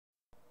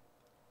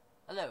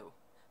Hello,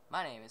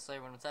 my name is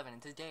Slayer117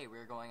 and today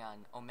we're going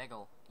on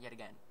Omelge yet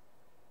again.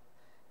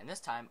 And this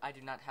time I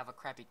do not have a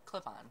crappy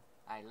clip-on.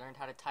 I learned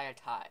how to tie a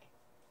tie.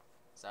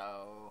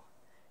 So,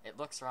 it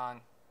looks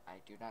wrong.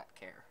 I do not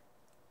care.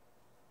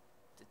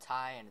 It's a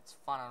tie and it's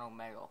fun on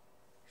Omelge.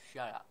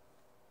 Shut up.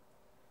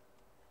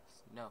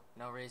 No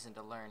reason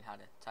to learn how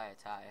to tie a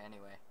tie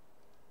anyway.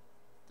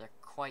 They're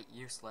quite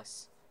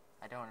useless.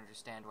 I don't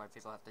understand why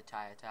people have to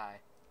tie a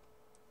tie.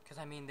 Because,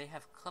 I mean, they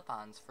have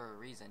clip-ons for a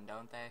reason,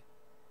 don't they?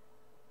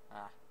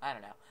 I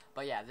don't know.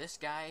 But yeah, this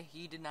guy,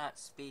 he did not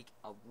speak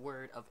a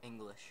word of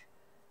English.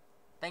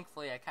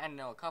 Thankfully, I kind of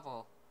know a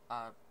couple,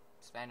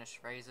 Spanish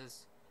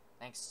phrases,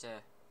 thanks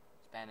to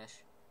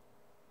Spanish.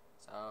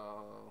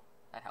 So,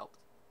 that helped.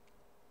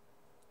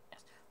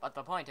 Yes. But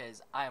the point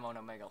is, I am on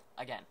Omelge,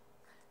 again.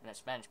 And there's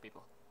Spanish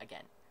people,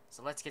 again.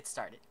 So let's get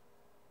started.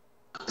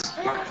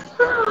 Yes.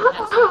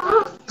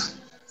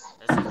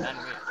 This has been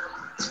weird.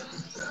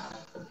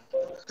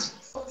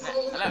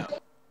 Hello.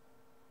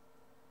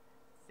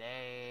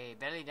 They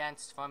belly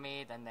danced for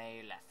me, then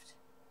they left.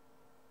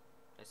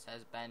 This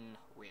has been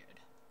weird.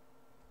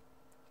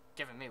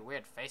 Giving me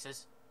weird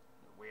faces.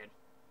 Weird.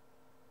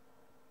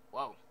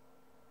 Whoa.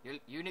 You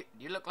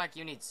look like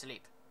you need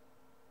sleep.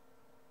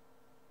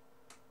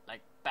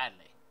 Like,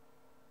 badly.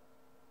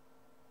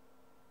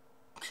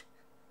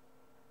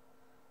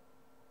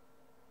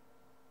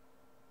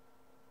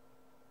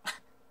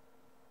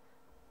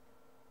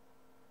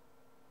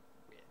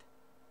 Weird.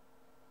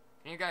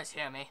 Can you guys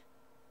hear me?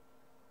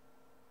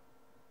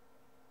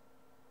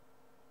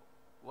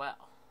 Well,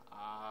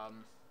 I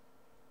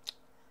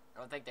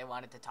don't think they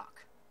wanted to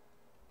talk.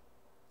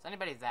 Is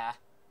anybody there?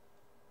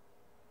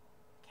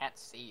 Can't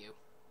see you.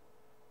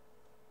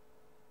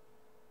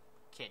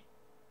 Kid.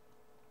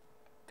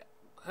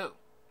 Who?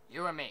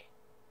 You or me?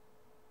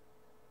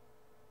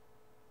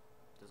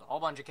 There's a whole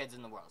bunch of kids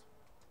in the world.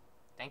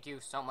 Thank you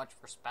so much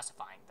for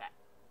specifying that.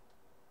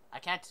 I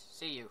can't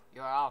see you.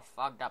 You are all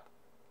fogged up.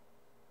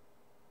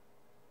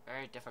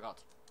 Very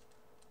difficult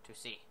to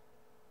see.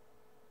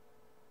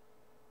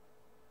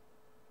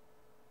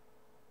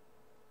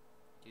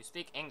 Do you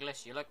speak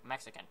English? You look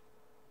Mexican.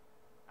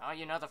 Oh,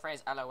 you know the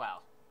phrase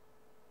LOL.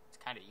 It's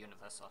kind of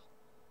universal.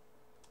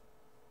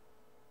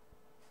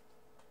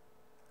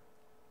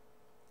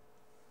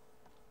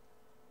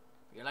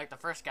 You're like the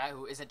first guy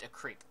who isn't a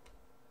creep.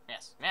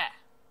 Yes. Yeah.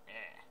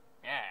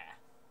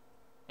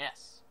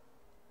 Yes.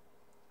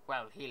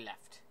 Well, he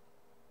left.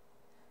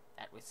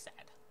 That was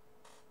sad.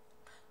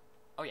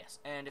 Oh yes,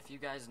 and if you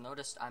guys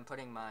noticed, I'm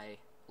putting my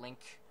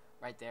link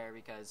right there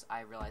because I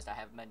realized I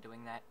haven't been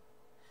doing that.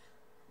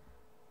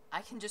 I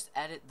can just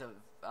edit the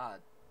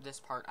this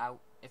part out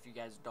if you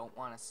guys don't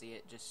want to see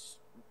it. Just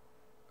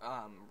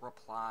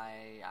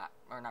reply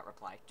or not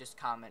reply. Just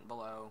comment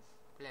below.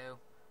 Hello.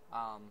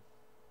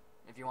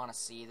 If you want to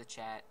see the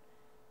chat.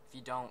 If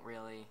you don't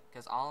really,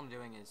 because all I'm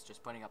doing is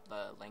just putting up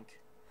the link.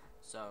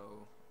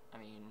 So I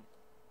mean,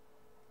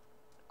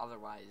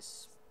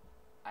 otherwise,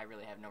 I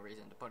really have no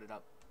reason to put it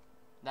up.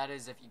 That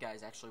is, if you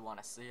guys actually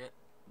want to see it,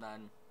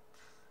 then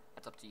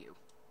that's up to you.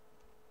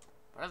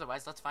 But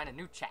otherwise, let's find a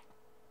new chat.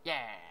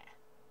 Yeah!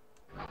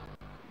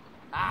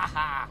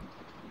 Aha!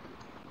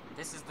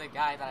 This is the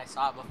guy that I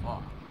saw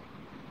before.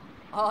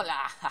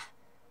 Hola!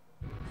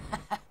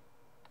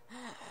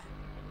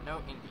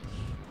 No English.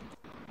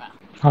 Well.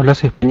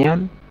 ¿Hablas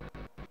español?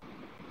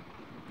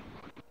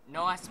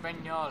 No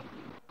español.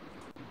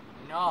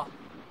 No.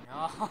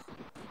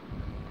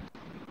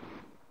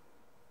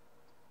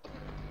 If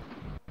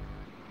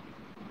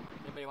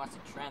anybody wants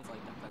to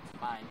translate them, that's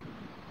fine.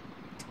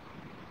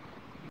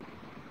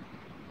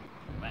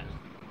 Well.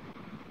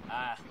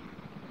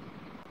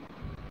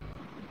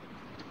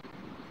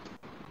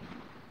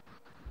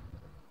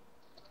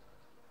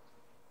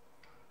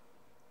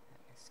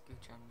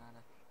 Escucho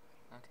nada.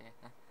 Okay.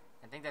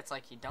 I think that's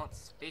like you don't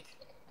speak.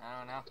 I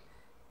don't know.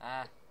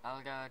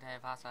 Algo te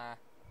pasa.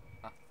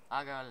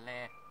 Algo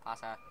le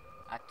pasa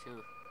a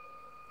tu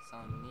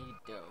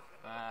sonido.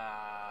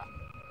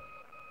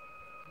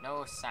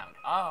 No sound.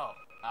 Oh.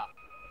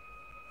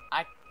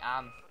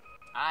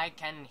 I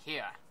can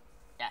hear.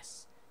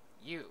 Yes.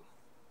 You.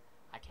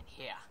 I can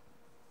hear.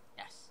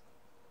 Yes.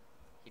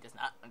 He does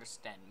not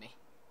understand me.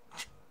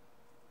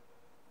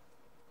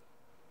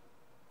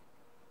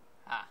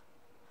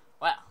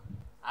 Well.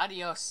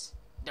 Adios.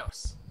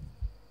 Dos.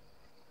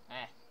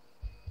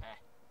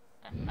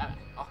 Bye-bye.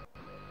 Oh,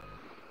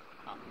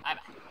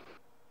 bye-bye.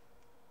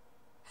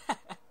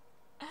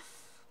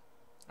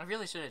 I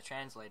really should have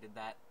translated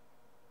that.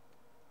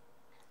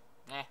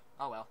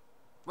 Oh well.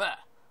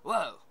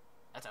 Whoa!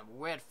 That's a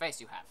weird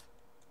face you have.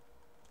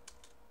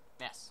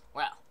 Yes,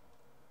 well.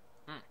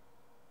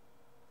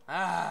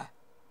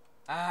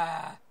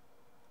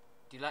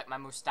 Do you like my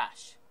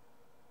mustache?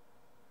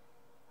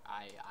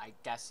 I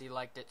guess he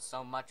liked it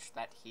so much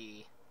that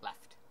he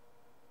left.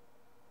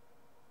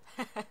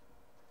 Where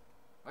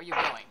are you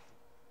going?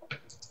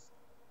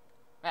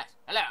 Yes,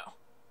 hello.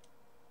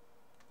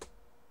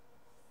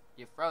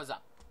 You froze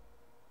up.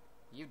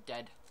 You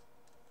dead.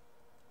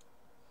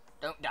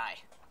 Don't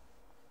die.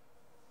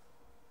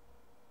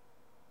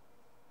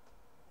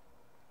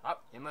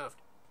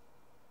 moved.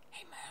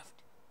 He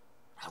moved.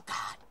 Oh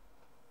God.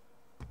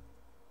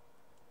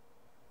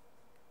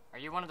 Are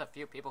you one of the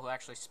few people who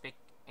actually speak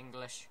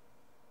English?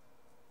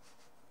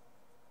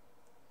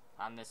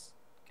 On this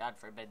God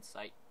forbid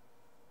site.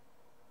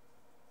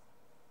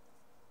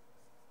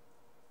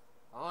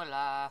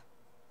 Hola.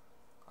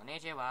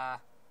 Konnichiwa.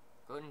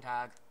 Guten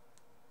Tag.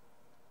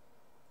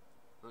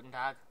 Guten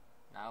Tag?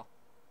 No.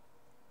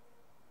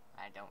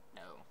 I don't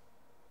know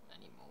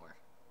anymore.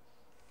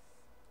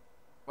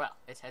 Well,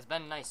 it has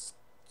been nice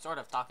sort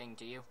of talking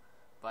to you,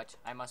 but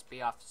I must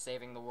be off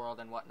saving the world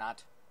and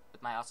whatnot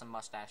with my awesome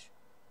mustache.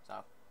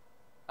 So,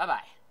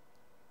 bye-bye.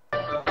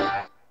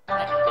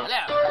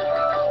 Hello!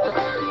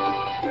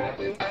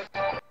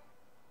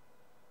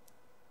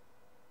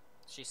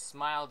 She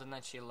smiled and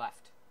then she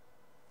left.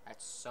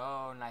 That's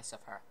so nice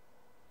of her.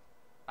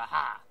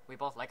 Aha! We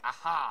both like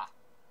aha!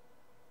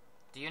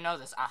 Do you know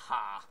this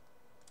aha?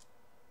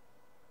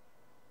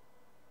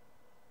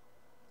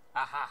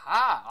 Aha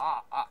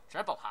ha! Oh,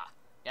 triple ha.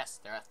 Yes,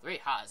 there are 3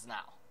 ha's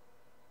now.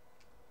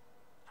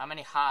 How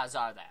many ha's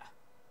are there?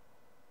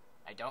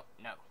 I don't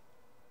know.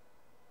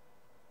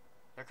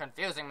 You're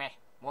confusing me,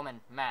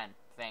 woman, man,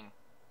 thing.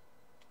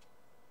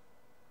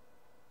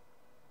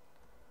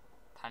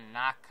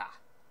 Panaka.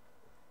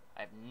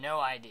 I have no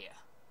idea.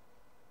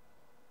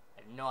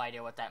 I have no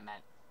idea what that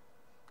meant.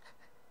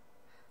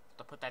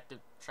 To put that to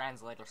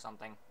translate or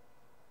something.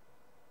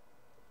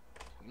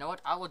 You know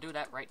what? I will do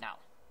that right now.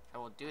 I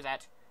will do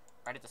that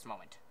right at this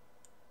moment.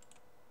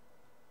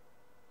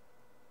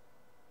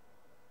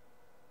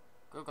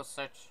 Google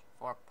search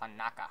for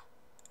Panaka.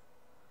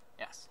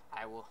 Yes,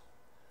 I will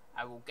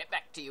get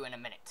back to you in a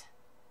minute.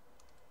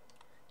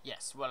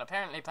 Yes, well,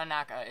 apparently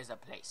Panaka is a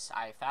place.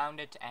 I found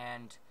it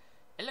and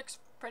it looks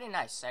pretty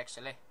nice,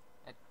 actually.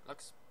 It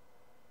looks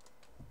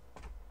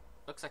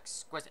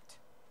exquisite.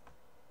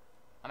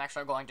 I'm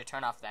actually going to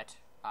turn off that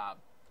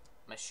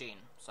machine,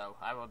 so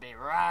I will be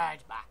right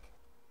back.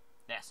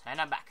 Yes, and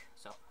I'm back.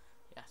 So,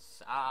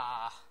 yes,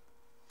 I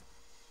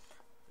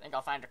think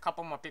I'll find a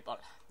couple more people,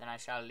 then I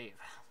shall leave.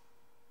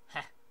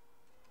 Is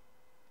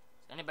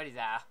anybody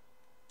there?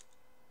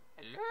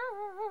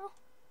 Hello?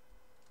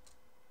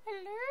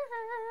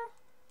 Hello?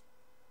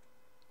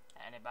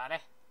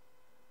 Anybody?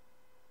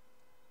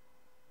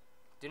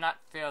 Do not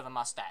fear the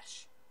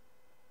mustache.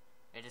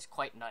 It is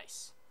quite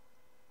nice.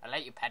 I'll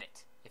let you pet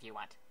it, if you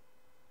want.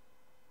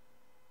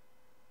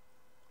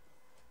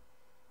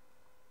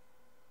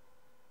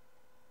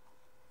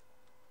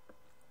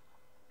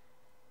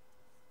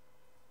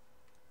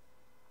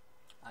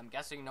 I'm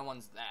guessing no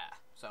one's there,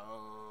 so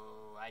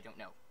I don't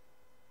know.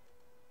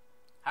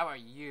 How are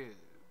you?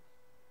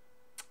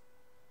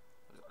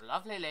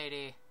 Lovely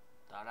lady.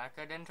 Thought I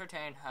could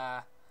entertain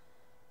her.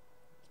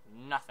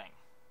 Nothing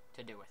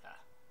to do with her.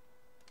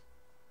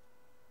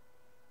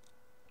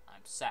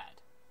 I'm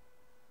sad.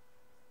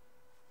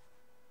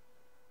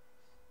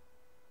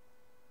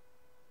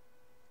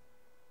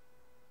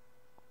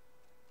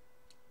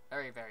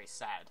 Very, very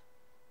sad.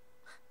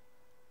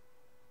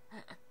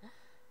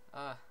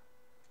 How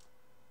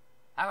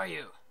are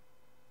you?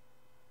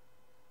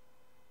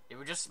 You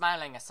were just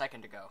smiling a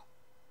second ago.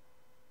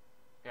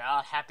 You're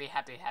all happy,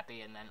 happy, happy,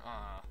 and then,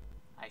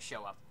 I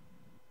show up.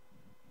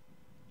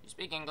 You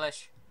speak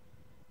English?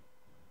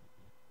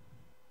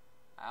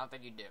 I don't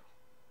think you do.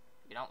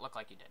 You don't look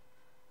like you did.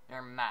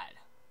 You're mad.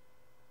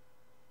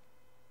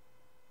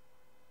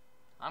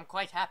 I'm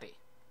quite happy.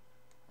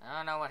 I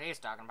don't know what he's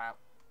talking about.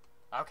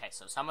 Okay,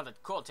 so some of the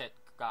cool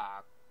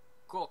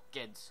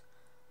kids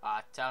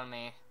tell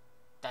me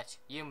that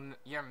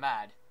you're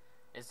mad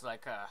is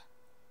like a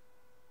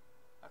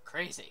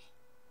crazy.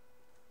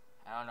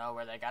 I don't know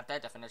where they got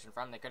that definition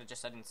from. They could have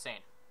just said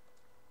insane.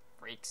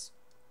 Freaks.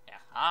 Yeah,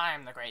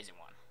 I'm the crazy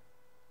one.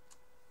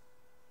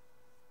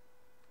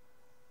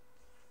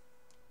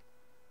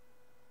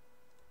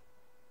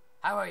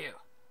 How are you?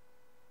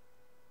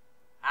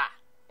 Ah,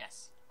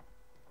 yes.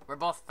 We're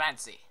both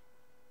fancy.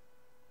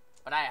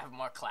 But I have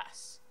more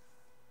class.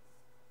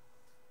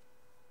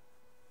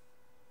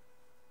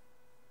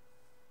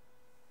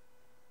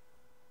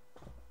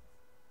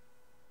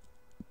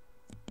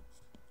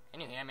 Can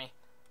you hear me?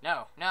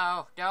 No,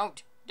 no,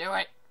 don't do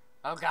it.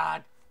 Oh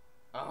God.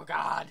 Oh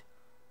God.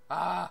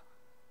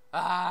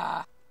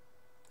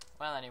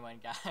 Well, anyway,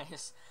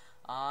 guys,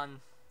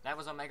 that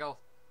was Omelge,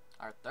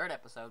 our 3rd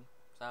episode.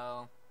 So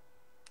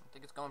I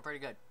think it's going pretty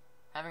good.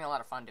 Having a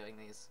lot of fun doing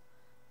these.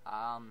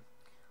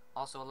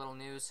 Also, a little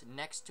news.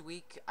 Next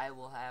week, I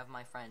will have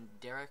my friend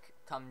Derek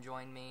come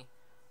join me.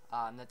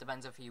 That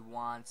depends if he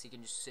wants. He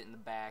can just sit in the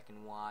back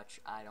and watch.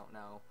 I don't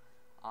know.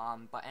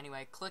 But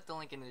anyway, click the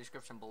link in the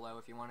description below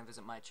if you want to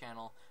visit my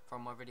channel for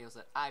more videos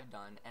that I've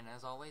done. And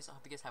as always, I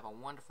hope you guys have a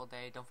wonderful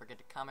day. Don't forget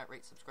to comment,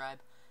 rate, subscribe,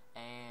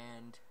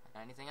 and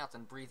anything else.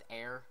 And breathe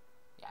air.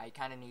 Yeah, I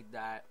kind of need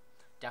that.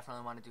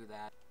 Definitely want to do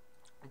that.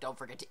 Don't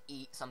forget to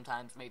eat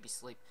sometimes, maybe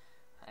sleep.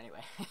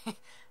 Anyway.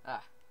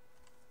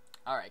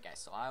 Alright guys,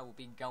 so I will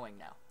be going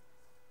now.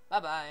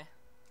 Bye-bye.